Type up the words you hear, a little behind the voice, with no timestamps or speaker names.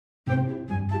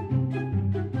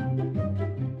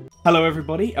Hello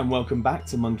everybody and welcome back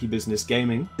to Monkey Business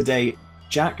Gaming. Today,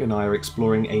 Jack and I are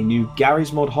exploring a new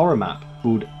Garry's Mod horror map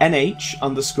called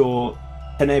NH_Tenebris.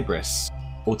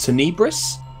 Or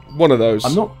Tenebris? One of those.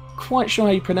 I'm not quite sure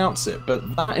how you pronounce it,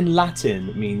 but that in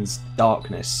Latin means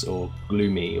darkness or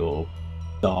gloomy or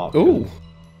dark. Ooh.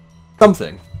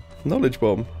 Something. Knowledge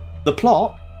bomb. The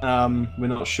plot, we're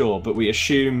not sure, but we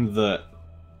assume that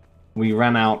we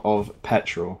ran out of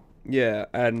petrol. Yeah,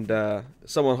 and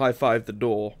someone high-fived the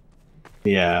door.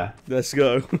 Yeah. Let's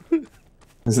go.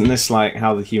 Isn't this like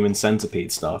how the human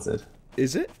centipede started?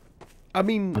 Is it? I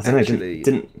mean, I don't actually...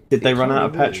 know, did they run out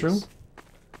of petrol? Is.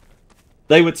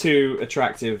 They were two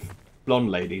attractive blonde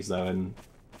ladies, though, and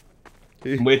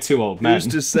we're two old men. Who's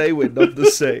to say we're not the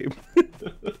same?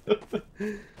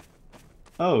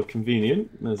 Oh,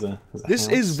 convenient. There's a This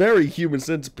house. is very human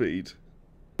centipede.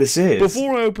 This is.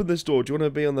 Before I open this door, do you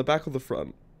want to be on the back or the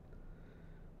front?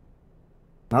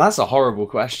 Now that's a horrible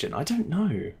question. I don't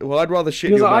know. Well, I'd rather shit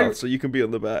in Because your mouth so you can be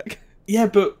on the back. Yeah,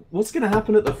 but what's going to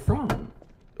happen at the front?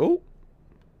 Oh.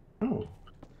 Oh.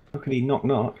 How could he knock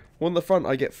knock? Well, on the front,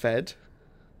 I get fed.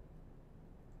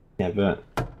 Yeah, but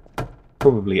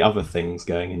probably other things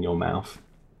going in your mouth.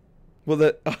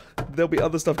 Well, there'll be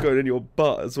other stuff going in your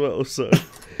butt as well, so...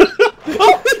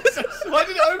 Oh, why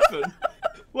did it open?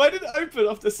 Why did it open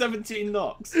after 17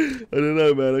 knocks? I don't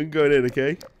know, man. I'm going in,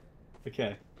 okay?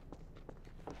 Okay.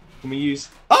 Can we use...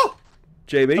 Oh!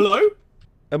 Jamie? Hello?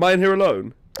 Am I in here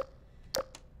alone?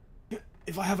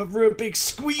 If I have a real big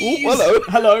squeeze... Oh,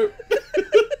 hello! Hello?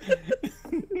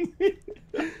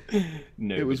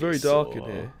 No. It was very dark in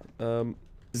here.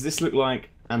 Does this look like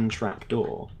an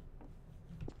trapdoor?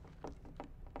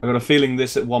 I got a feeling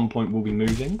this at one point will be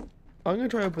moving. I'm going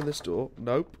to try and open this door.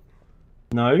 Nope.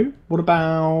 No? What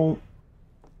about...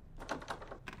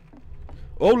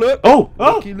 Oh, look! Oh!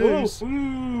 Lucky Oh! loose.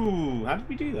 Ooh! How did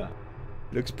we do that?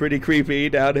 Looks pretty creepy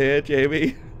down here,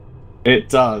 Jamie. It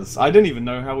does. I don't even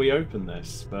know how we open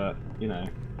this, but, you know.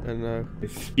 I don't know.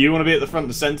 If you want to be at the front of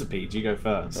the centipede, you go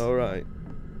first. Alright.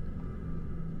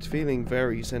 It's feeling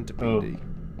very centipede-y.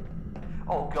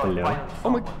 Oh god, Hello? finally Oh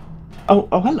my... someone.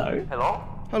 Oh, hello. Hello?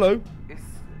 Hello? Is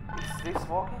this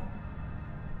walking?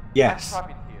 Yes. I'm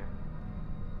trapped in here.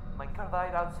 My car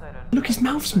died outside and Look, his I'm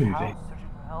mouth's in the moving. house searching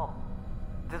for help.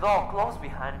 The door closed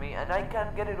behind me and I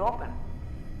can't get it open.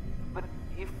 But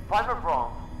if I'm not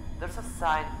wrong, there's a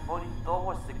sign pointing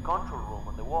towards the control room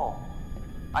on the wall.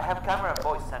 I have camera and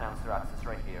voice announcer access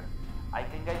right here. I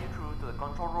can guide you through to the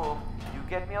control room, you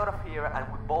get me out of here, and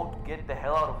we both get the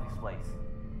hell out of this place.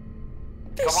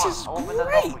 This Come is on, open the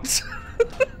door, please.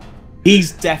 great!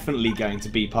 He's definitely going to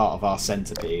be part of our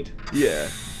centipede. Yeah.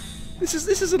 This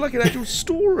is like an actual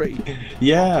story.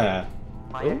 Yeah.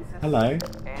 My Oh, access hello.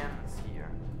 ends here.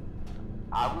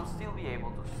 I will still be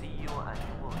able to see you and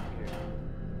you will hear.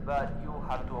 But you'll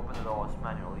have to open the doors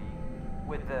manually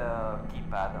with the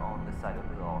keypad on the side of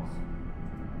the doors.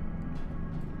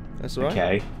 That's alright.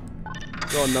 Okay.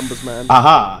 Go on, numbers man.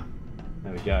 Aha!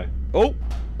 There we go. Oh!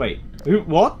 Wait. Who?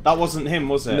 What? That wasn't him,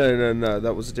 was it? No.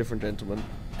 That was a different gentleman.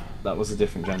 That was a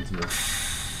different gentleman.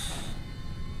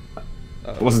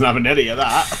 I wasn't having any of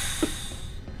that.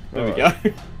 There we go.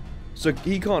 So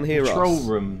he can't hear Control us.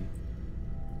 room.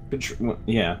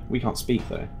 Yeah, we can't speak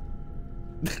though.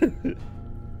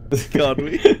 Can't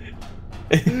we?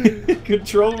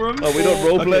 Control room. Are we not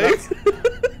role playing?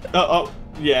 Oh,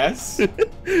 yes. Okay,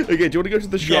 do you want to go to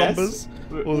the chambers?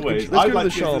 Yes. Or the Wait, let's I'd go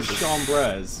like to to the go to the chambers.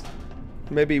 chambres.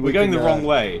 Maybe We're going can, the wrong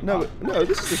way. No,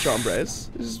 this is the chambres.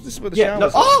 This is where the Yeah. No.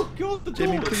 showers are. Oh God, the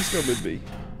Jamie, door. please come with me.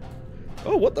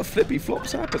 Oh, what the flippy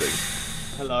flop's happening?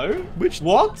 Hello. Which?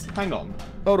 What? Hang on.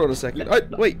 Hold on a second.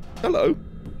 Wait. Hello.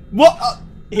 What?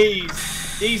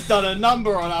 He's done a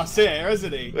number on us here,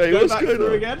 hasn't he? Hey, Go what's back going through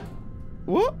on? again.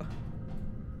 What?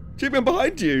 Jamie, I'm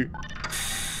behind you.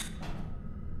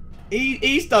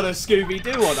 He's done a Scooby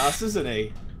Doo on us, hasn't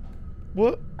he?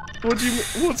 What? What do you?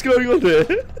 What's going on here?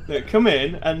 Look, come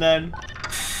in and then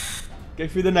go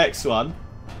through the next one.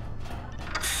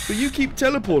 But you keep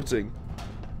teleporting.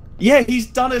 Yeah, he's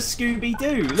done a Scooby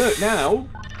Doo. Look now,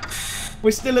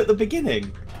 we're still at the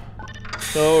beginning.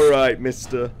 All right,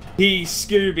 Mister. He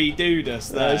Scooby Dooed us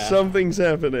there. Something's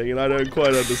happening, and I don't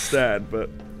quite understand. But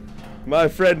my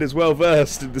friend is well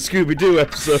versed in the Scooby Doo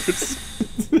episodes.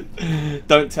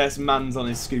 Don't test Mans on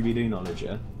his Scooby Doo knowledge,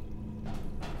 yeah?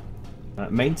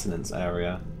 Maintenance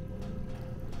area.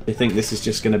 They think this is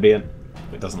just going to be a...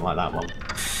 It doesn't like that one.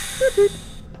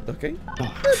 Okay.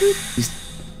 Oh, he's...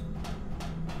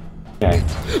 Okay.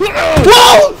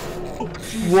 Whoa!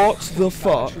 What the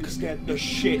fuck? That scared the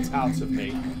shit out of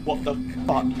me. What the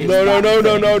fuck is No. that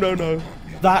thing? No.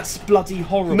 That's bloody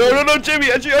horrible. No,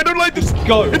 Jamie, actually, I don't like this.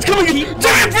 Go. It's coming. Jamie, in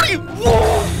front of you.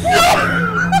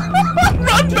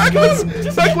 Run backwards.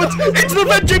 Backwards. Into the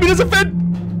vent, Jamie, there's a vent.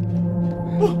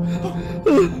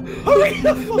 Hurry!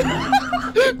 Jamie!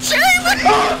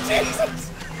 Oh,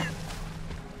 Jesus!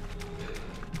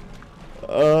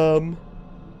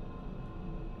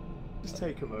 Just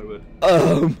take a moment.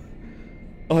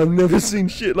 I've never seen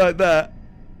shit like that.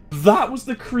 That was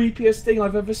the creepiest thing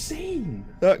I've ever seen.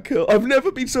 That cool. I've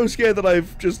never been so scared that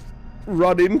I've just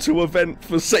run into a vent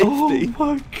for safety. Oh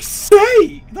my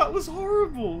sake! That was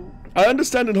horrible. I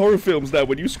understand in horror films now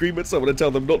when you scream at someone and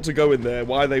tell them not to go in there,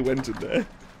 why they went in there.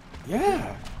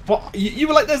 Yeah. But you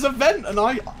were like, there's a vent, and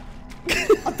I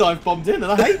dive bombed in,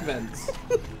 and I hate vents.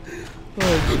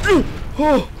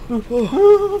 Oh,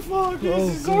 Fuck,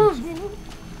 this is horrible.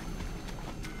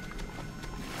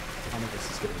 None of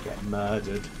this is gonna get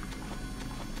murdered.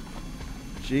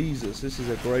 Jesus, this is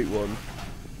a great one.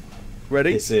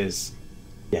 Ready? This is.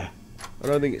 Yeah. I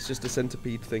don't think it's just a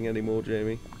centipede thing anymore,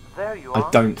 Jamie. There you are.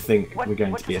 I don't think What- we're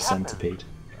going what to be a just happened? centipede.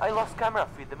 I lost camera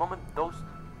feed the moment those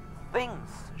things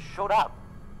showed up.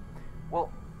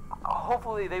 Well,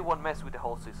 hopefully they won't mess with the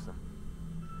whole system.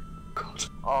 God.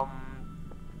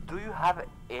 Do you have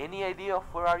any idea of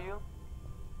where are you?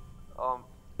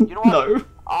 You know what? No.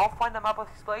 I'll find a map of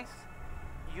this place.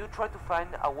 You try to find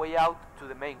a way out to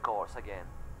the main course again.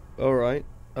 Alright.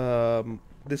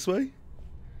 This way?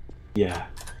 Yeah.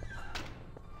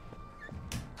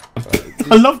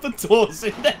 I love the doors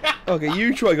in there. Okay,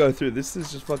 you try going through. This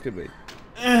is just fucking me.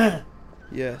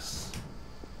 Yes.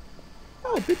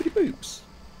 Oh, bippity boops.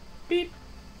 Beep.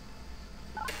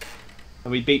 Are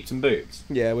we beeped and booped?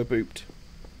 Yeah, we're booped.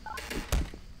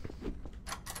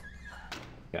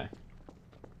 Okay.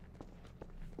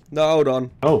 No, hold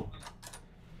on. Oh.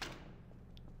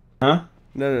 Huh?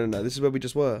 No. This is where we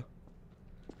just were.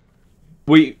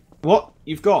 What?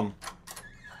 You've gone?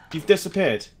 You've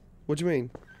disappeared? What do you mean?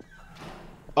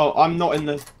 Oh, I'm not in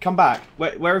the... Come back.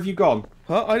 Where have you gone?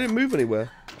 Huh? I didn't move anywhere.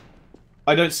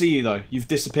 I don't see you, though. You've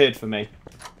disappeared for me.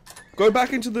 Go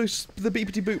back into the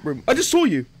beepity boop room. I just saw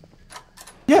you.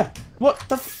 Yeah. What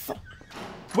the fuck?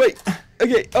 Wait.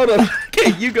 Okay, hold on.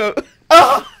 Okay, you go.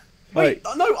 Ah! Wait,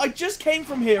 Right. no, I just came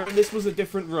from here and this was a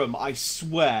different room. I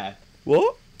swear.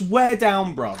 What? Swear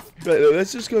down, bruv. Right,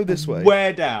 let's just go this way.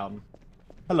 Swear down.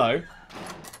 Hello?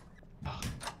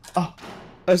 Oh.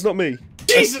 That's not me.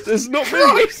 Jesus That's not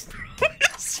Christ! me.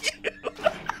 It's you.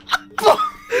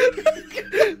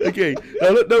 Okay.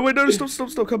 No, wait, no,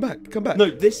 stop. Come back. No,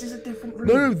 this is a different room.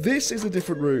 No, this is a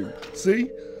different room. See?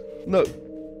 No.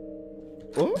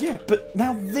 What? Yeah, but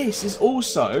now this is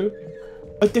also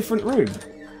a different room.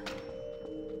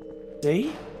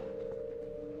 See?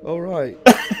 Alright.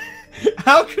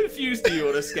 How confused are you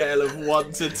on a scale of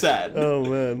 1 to 10? Oh,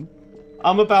 man.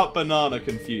 I'm about banana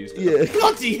confused. Yeah.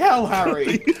 Bloody hell,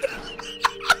 Harry!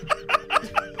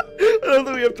 I don't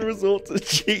think we have to resort to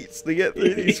cheats to get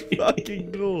through these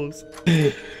fucking doors.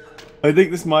 I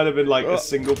think this might have been like a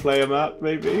single player map,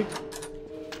 maybe.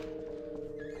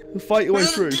 Fight your way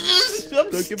through. I'm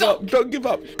Don't give stuck. up. Don't give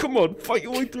up. Come on, fight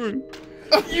your way through.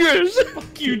 Yes!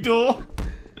 Fuck you, door!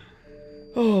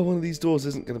 Oh, one of these doors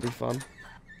isn't going to be fun.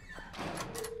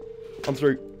 I'm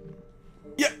through.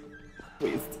 Yeah!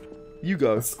 Wait, You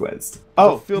go. squares.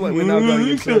 I feel like we're now going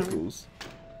in circles.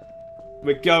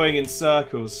 We're going in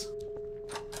circles.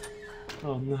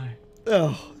 Oh no.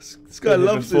 Oh, this guy Been here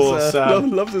loves before, his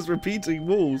Sam. loves his repeating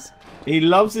walls. He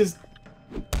loves his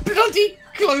bloody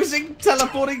closing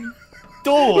teleporting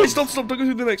doors! Wait, stop, don't go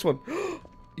through the next one.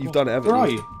 You've done it, haven't Where are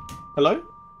you? you? Hello?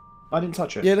 I didn't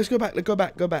touch it. Yeah, let's go back, go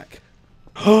back.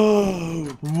 Oh,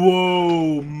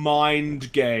 whoa,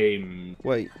 mind game.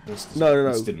 Wait. This No.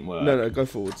 This didn't work. No, go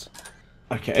forwards.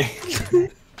 Okay.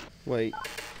 Wait.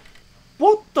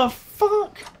 What the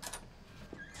fuck?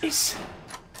 It's...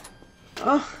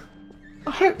 I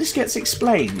hope this gets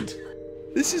explained.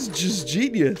 This is just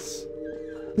genius.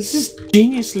 This is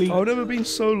geniusly... I've never been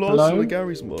so lost Hello? on a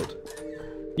Garry's mod.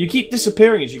 You keep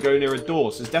disappearing as you go near a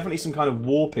door, so there's definitely some kind of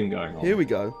warping going on. Here we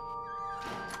go.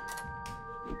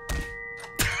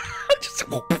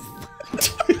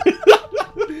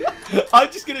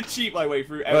 I'm just gonna cheat my way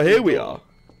through every Oh, here we door. are.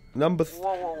 Number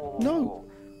Whoa. No.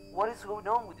 What is going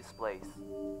on with this place?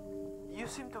 You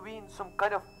seem to be in some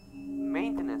kind of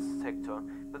maintenance sector,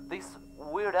 but this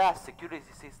weird-ass security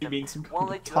system You mean some won't kind of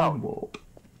let you time out. warp?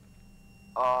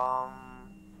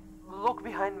 Look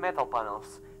behind metal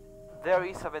panels. There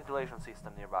is a ventilation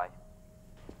system nearby.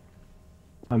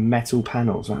 Metal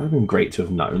panels. That would have been great to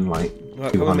have known, like,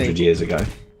 Right, come on, 200 mate. years ago.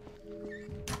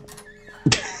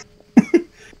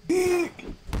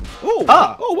 Oh!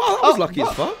 Ah! Oh wow, that was Oh, lucky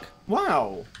what? as fuck.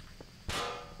 Wow.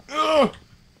 Ugh.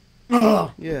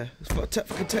 Ugh. Yeah, it's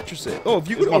fucking Tetris it. Oh, have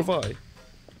you got it or have I?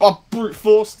 I brute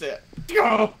forced it.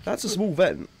 Ugh. That's a small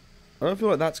vent. I don't feel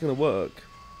like that's gonna work.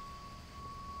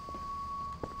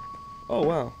 Oh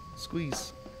wow,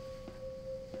 squeeze.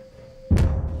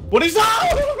 What is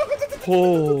that?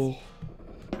 Oh.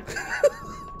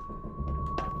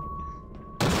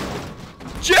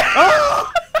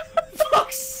 Ah!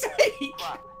 Fuck's sake!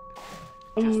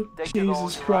 Oh, Take the door Jesus on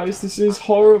the Christ, right. this is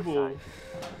horrible.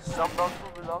 Some doors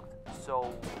will be locked,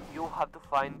 so you'll have to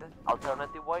find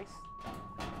alternative ways.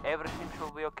 Everything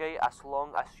should be okay as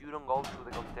long as you don't go through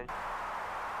the contention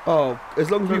Oh, as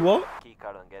long as we what?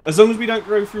 keycard and get. As long as we don't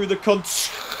go through the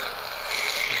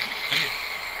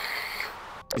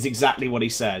is exactly what he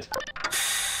said.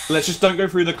 Let's just don't go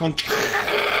through the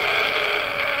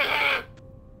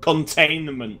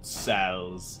containment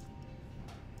cells.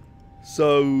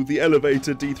 So the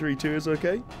elevator D32 is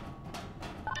okay?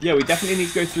 Yeah, we definitely need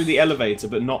to go through the elevator,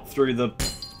 but not through the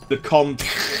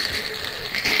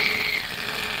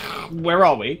Where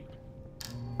are we?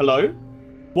 Hello?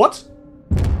 What?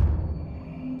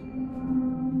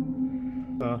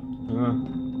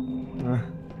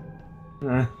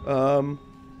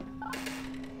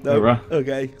 No. Alright.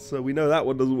 Okay, so we know that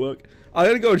one doesn't work. I'm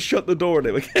gonna go and shut the door on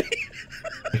him, okay?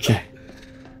 Okay.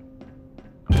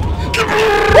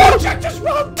 Oh, Jack, just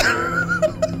run!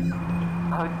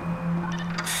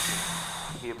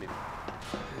 Hear me.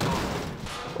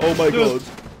 Oh my god.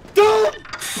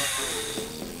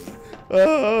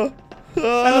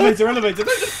 Elevator, elevator.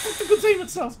 No, just the containment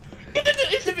cells.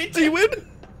 Do you win?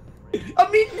 I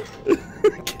mean,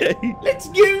 Okay. let's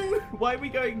go. Why are we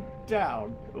going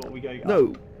down? Or are we going up?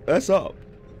 No, that's up.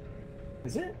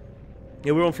 Is it?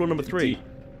 Yeah, we're on floor number 3.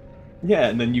 Yeah,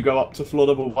 and then you go up to floor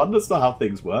number 1. That's not how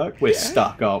things work. We're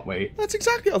stuck, aren't we? That's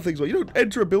exactly how things work. You don't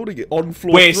enter a building on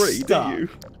floor We're 3, stuck. do you?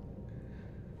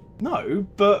 No,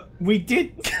 but we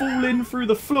did fall in through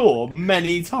the floor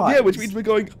many times. Yeah, which means we're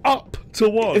going up to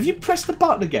 1. Have you pressed the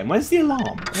button again? Where's the alarm?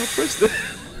 I'll press the...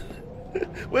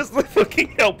 Where's the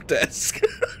fucking help desk?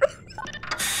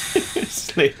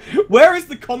 Seriously, where is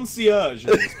the concierge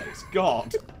in this place?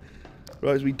 God.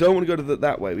 Right, so we don't want to go to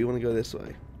that way. We want to go this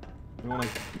way. We want to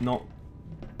not...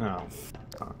 Oh,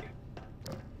 fuck.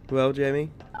 Well,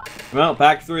 Jamie? Well,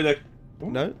 back through the...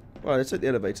 No? Alright, let's take the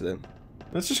elevator then.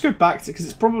 Let's just go back to... Because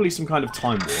it's probably some kind of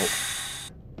time warp.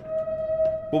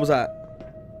 What was that?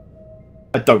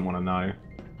 I don't want to know.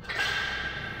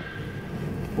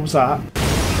 What was that?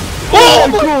 Oh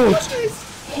my god!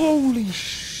 Holy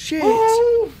shit!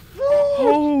 Oh, fuck!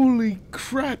 Holy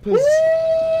crappers!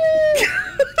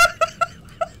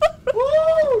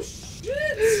 Oh,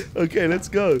 shit! Okay, let's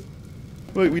go.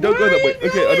 Wait, we don't go that way.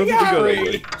 Okay, I don't think we go that Garry?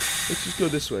 way. Let's just go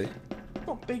this way.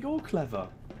 Not big or clever.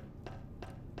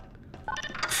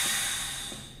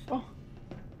 Oh.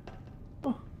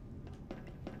 Oh.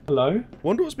 Hello?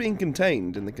 Wonder what's being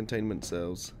contained in the containment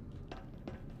cells.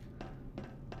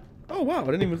 Oh wow, I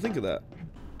didn't even think of that.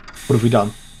 What have we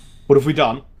done? What have we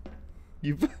done?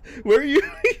 Where are you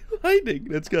hiding?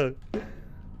 Let's go.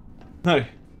 No.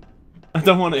 I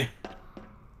don't want it.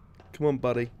 Come on,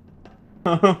 buddy.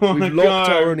 I don't wanna We've locked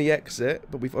go. our only exit,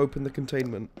 but we've opened the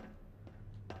containment.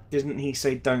 Didn't he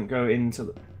say don't go into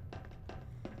the...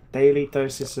 Daily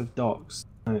doses of docs.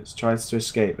 Notes. Tries to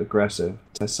escape. Aggressive.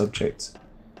 Test subject.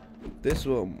 This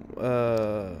one,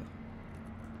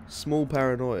 small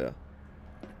paranoia.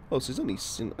 Oh, so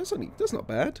that's not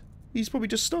bad. He's probably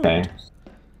just stoned. Okay.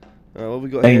 What have we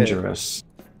got Dangerous.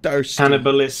 here? Thirsty.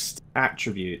 Cannibalist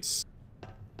attributes.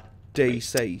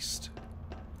 Deceased.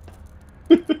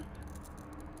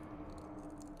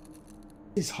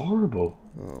 It's horrible.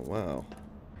 Oh, wow.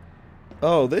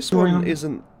 Oh, this Going one on.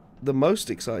 isn't the most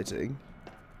exciting.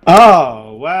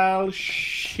 Oh, well,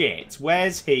 shit.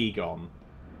 Where's he gone?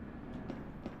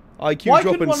 IQ Why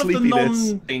drop could and one of the sleepiness.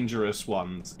 non-dangerous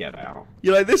ones get out?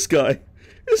 You're like, this guy?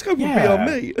 This guy would be Yeah. our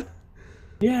mate.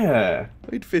 Yeah.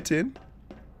 He'd fit in.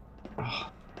 Oh,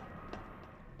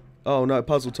 Oh, no,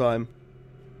 puzzle time.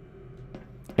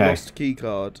 okay. Lost key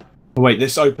card. Oh, wait,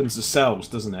 this opens the cells,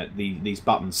 doesn't it? These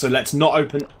buttons. So let's not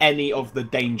open any of the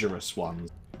dangerous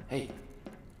ones. Hey.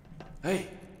 Hey.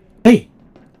 Hey!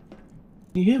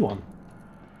 Can you hear one?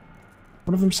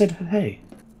 One of them said, hey.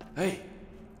 Hey.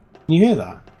 Can you hear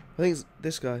that? I think it's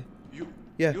this guy.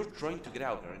 Yeah. You're trying to get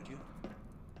out, aren't you?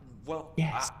 Well,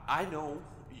 Yes. I know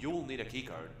you'll need a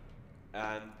keycard.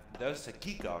 And there's a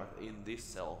keycard in this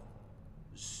cell.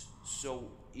 So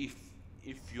if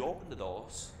you open the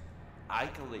doors, I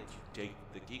can let you take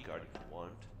the keycard if you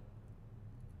want.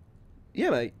 Yeah,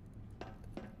 mate.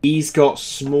 He's got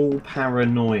small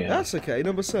paranoia. That's okay.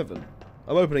 Number 7.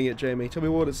 I'm opening it, Jamie. Tell me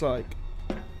what it's like.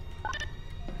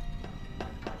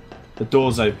 The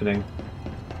door's opening.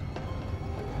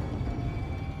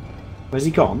 Where's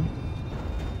he gone?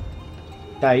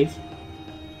 Dave?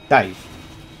 Dave?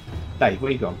 Dave,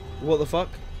 where you gone? What the fuck?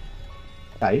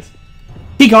 Dave?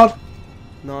 He gone!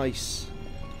 Nice.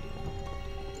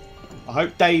 I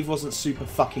hope Dave wasn't super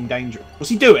fucking dangerous. What's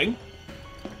he doing?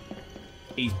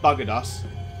 He's buggered us.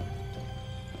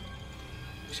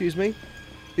 Excuse me?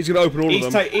 He's gonna open all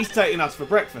of them. He's taking us for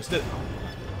breakfast, isn't he?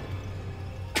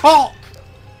 Cock!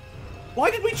 Why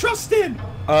did we trust him?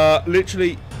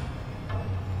 Literally...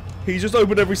 He's just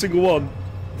opened every single one.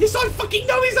 Yes, I fucking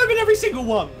know he's opened every single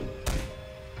one!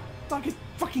 It's like a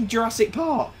fucking Jurassic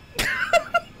Park.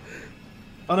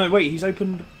 Oh no, wait, he's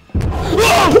opened...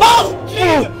 Oh! Oh!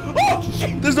 Shit! Oh,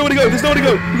 shit! There's nowhere to go, there's nowhere to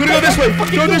go! We're gonna go this way!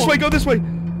 Go this way, go this way!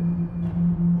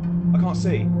 I can't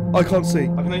see. I can't see.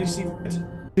 I can only see red.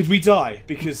 Did we die?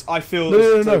 Because I feel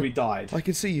No. though we died. I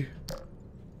can see you.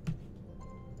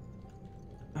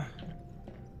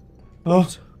 Oh.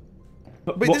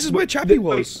 Wait, this is where Chappie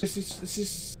was. Wait, this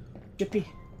is Chippy.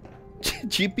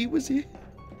 Chippy was here?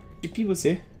 Chippy was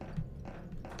here.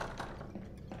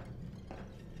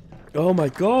 Oh my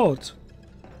god.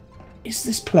 Is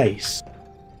this place?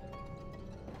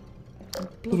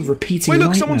 Sort of repeating. Wait, look,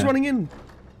 nightmare. someone's running in.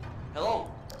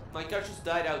 Hello? My car just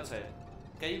died outside.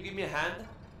 Can you give me a hand?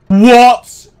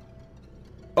 What?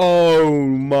 Oh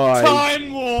my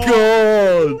Time War!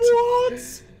 god.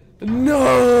 What?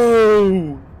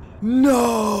 No!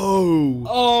 No!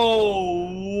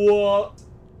 Oh, what?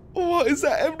 What is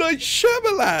that, M. Night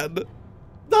Shyamalan?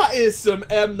 That is some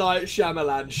M. Night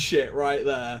Shyamalan shit right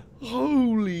there.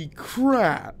 Holy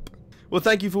crap. Well,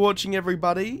 thank you for watching,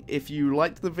 everybody. If you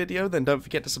liked the video, then don't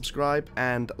forget to subscribe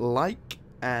and like.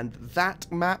 And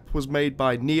that map was made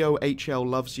by Neo HL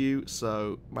Loves You,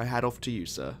 so my hat off to you,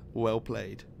 sir. Well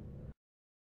played.